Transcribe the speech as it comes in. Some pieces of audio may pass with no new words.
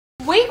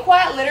We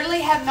quite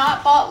literally have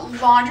not bought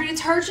laundry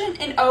detergent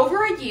in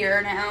over a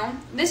year now.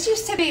 This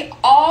used to be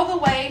all the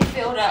way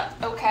filled up,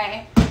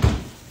 okay?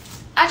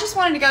 I just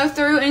wanted to go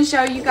through and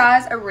show you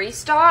guys a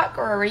restock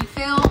or a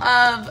refill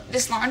of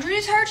this laundry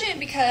detergent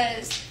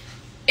because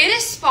it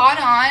is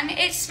spot on.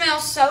 It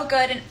smells so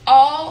good, and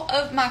all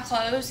of my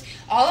clothes,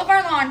 all of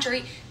our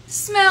laundry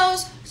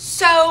smells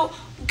so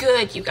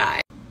good, you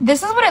guys.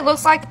 This is what it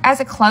looks like as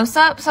a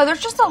close-up. So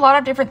there's just a lot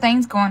of different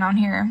things going on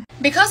here.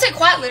 Because it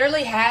quite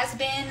literally has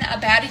been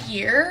about a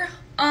year,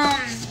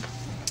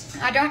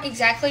 I don't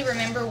exactly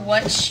remember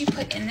what she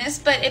put in this,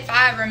 but if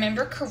I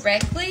remember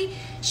correctly,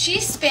 she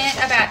spent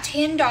about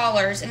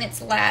 $10 and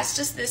it's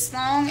lasted us this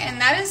long,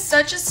 and that is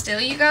such a steal,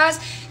 you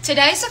guys.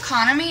 Today's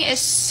economy is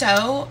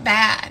so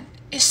bad.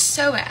 It's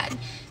so bad.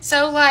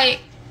 So, like,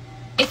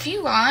 if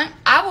you want,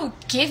 I will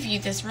give you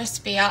this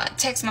recipe. I'll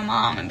text my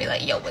mom and be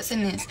like, yo, what's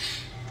in this?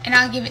 And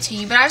I'll give it to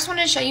you. But I just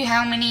wanted to show you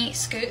how many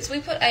scoops.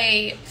 We put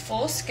a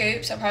full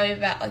scoop, so probably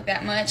about like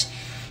that much,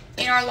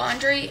 in our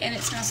laundry, and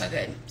it smells so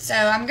good. So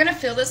I'm going to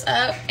fill this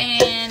up,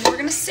 and we're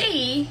going to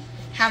see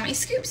how many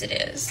scoops it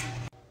is.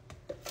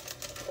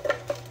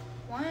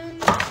 1,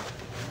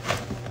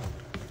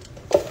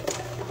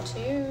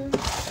 2,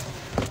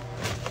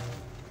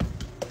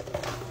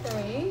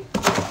 3,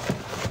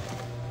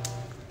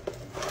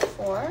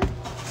 4,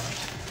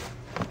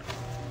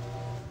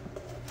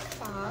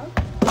 5,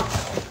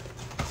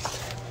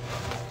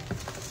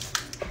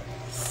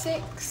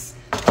 6,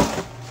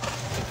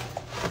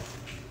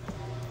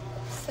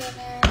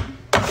 7,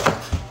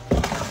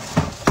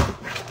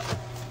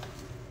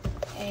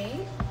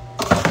 8,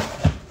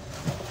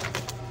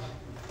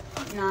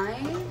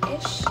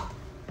 9-ish,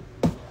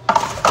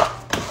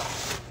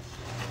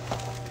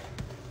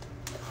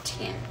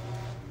 10.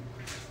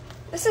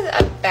 This is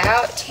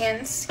about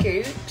 10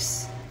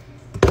 scoops,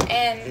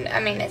 and I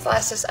mean, it's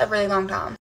lasted us a really long time.